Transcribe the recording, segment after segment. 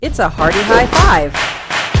It's a Hardie High Five.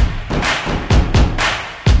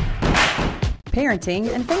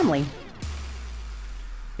 Parenting and family.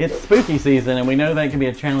 It's spooky season, and we know that can be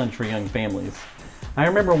a challenge for young families. I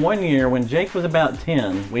remember one year when Jake was about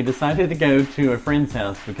 10, we decided to go to a friend's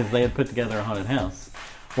house because they had put together a haunted house.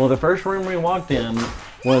 Well, the first room we walked in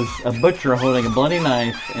was a butcher holding a bloody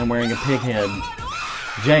knife and wearing a pig head.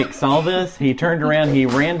 Jake saw this, he turned around, he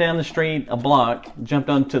ran down the street a block, jumped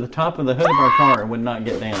onto the top of the hood of our car and would not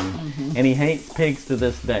get down. And he hates pigs to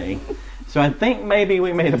this day. So I think maybe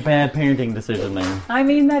we made a bad parenting decision there. I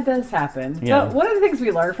mean, that does happen. Yeah. But one of the things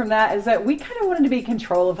we learned from that is that we kind of wanted to be in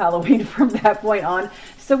control of Halloween from that point on.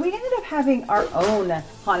 So we ended up having our own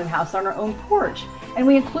haunted house on our own porch. And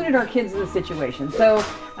we included our kids in the situation. So,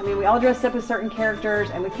 I mean, we all dressed up as certain characters,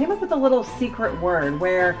 and we came up with a little secret word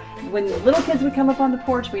where when little kids would come up on the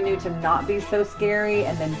porch, we knew to not be so scary,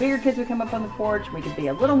 and then bigger kids would come up on the porch, we could be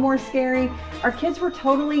a little more scary. Our kids were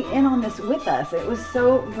totally in on this with us. It was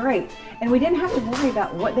so great. And we didn't have to worry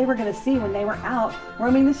about what they were going to see when they were out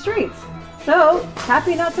roaming the streets. So,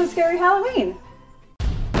 happy not so scary Halloween.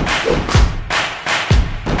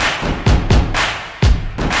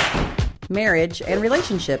 Marriage and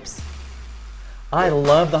relationships. I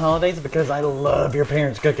love the holidays because I love your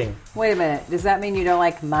parents' cooking. Wait a minute, does that mean you don't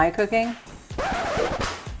like my cooking?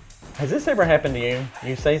 Has this ever happened to you?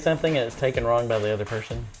 You say something and it's taken wrong by the other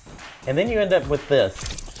person, and then you end up with this,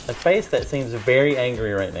 a face that seems very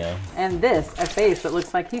angry right now. And this, a face that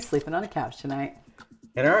looks like he's sleeping on a couch tonight.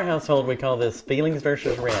 In our household, we call this feelings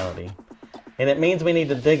versus reality, and it means we need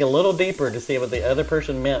to dig a little deeper to see what the other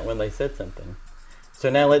person meant when they said something. So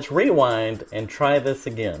now let's rewind and try this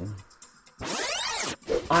again.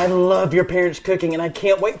 I love your parents' cooking and I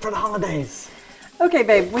can't wait for the holidays. Okay,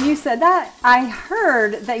 babe, when you said that, I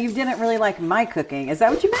heard that you didn't really like my cooking. Is that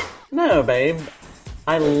what you meant? No, babe.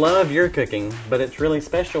 I love your cooking, but it's really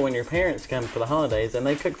special when your parents come for the holidays and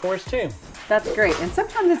they cook for us too. That's great. And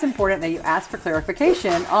sometimes it's important that you ask for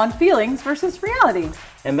clarification on feelings versus reality.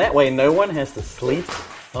 And that way no one has to sleep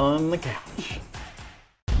on the couch.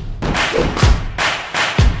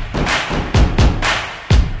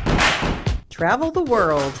 Travel the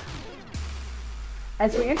world.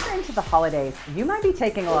 As we enter into the holidays, you might be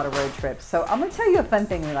taking a lot of road trips. So I'm going to tell you a fun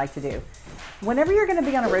thing we like to do. Whenever you're going to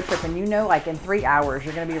be on a road trip and you know like in 3 hours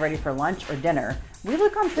you're going to be ready for lunch or dinner, we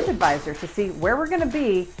look on TripAdvisor to see where we're going to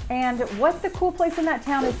be and what the cool place in that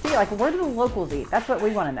town is to see. Like, where do the locals eat? That's what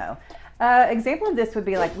we want to know. Example of this would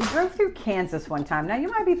be like we drove through Kansas one time. Now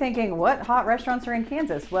you might be thinking, what hot restaurants are in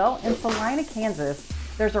Kansas? Well, in Salina, Kansas,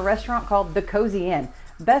 there's a restaurant called The Cozy Inn.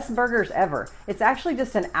 Best burgers ever. It's actually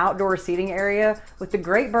just an outdoor seating area with the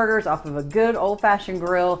great burgers off of a good old-fashioned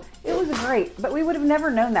grill. It was great, but we would have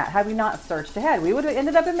never known that had we not searched ahead. We would have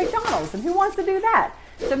ended up at McDonald's, and who wants to do that?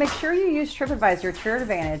 So make sure you use TripAdvisor to your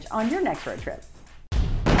advantage on your next road trip.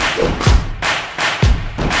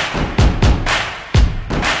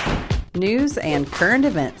 News and current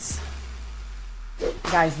events.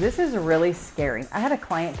 Guys, this is really scary. I had a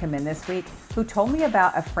client come in this week who told me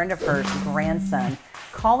about a friend of hers grandson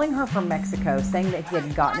calling her from Mexico saying that he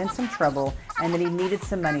had gotten in some trouble and that he needed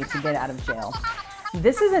some money to get out of jail.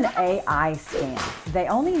 This is an AI scam. They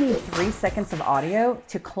only need 3 seconds of audio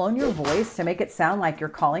to clone your voice to make it sound like you're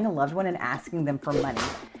calling a loved one and asking them for money.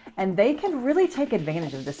 And they can really take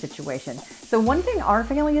advantage of this situation. So one thing our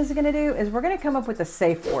family is going to do is we're going to come up with a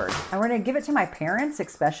safe word. And we're going to give it to my parents,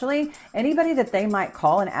 especially anybody that they might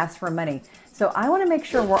call and ask for money. So I want to make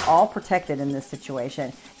sure we're all protected in this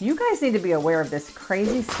situation. You guys need to be aware of this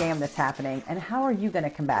crazy scam that's happening, and how are you going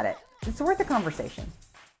to combat it? It's worth a conversation.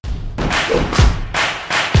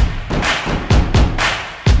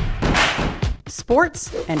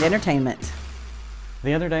 Sports and entertainment.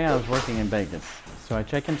 The other day I was working in Vegas, so I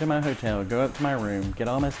check into my hotel, go up to my room, get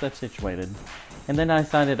all my stuff situated, and then I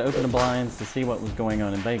decided to open the blinds to see what was going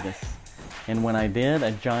on in Vegas. And when I did,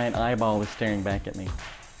 a giant eyeball was staring back at me.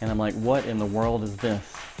 And I'm like, what in the world is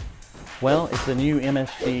this? Well, it's the new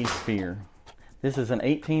MSG Sphere. This is an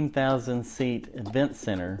 18,000 seat event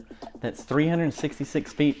center that's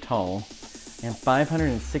 366 feet tall and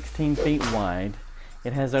 516 feet wide.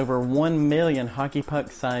 It has over 1 million hockey puck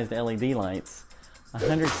sized LED lights,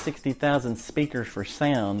 160,000 speakers for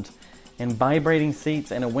sound, and vibrating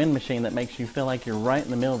seats and a wind machine that makes you feel like you're right in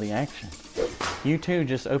the middle of the action. U2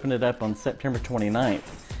 just opened it up on September 29th,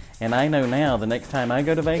 and I know now the next time I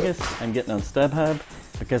go to Vegas, I'm getting on StubHub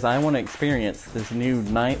because I want to experience this new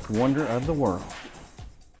ninth wonder of the world.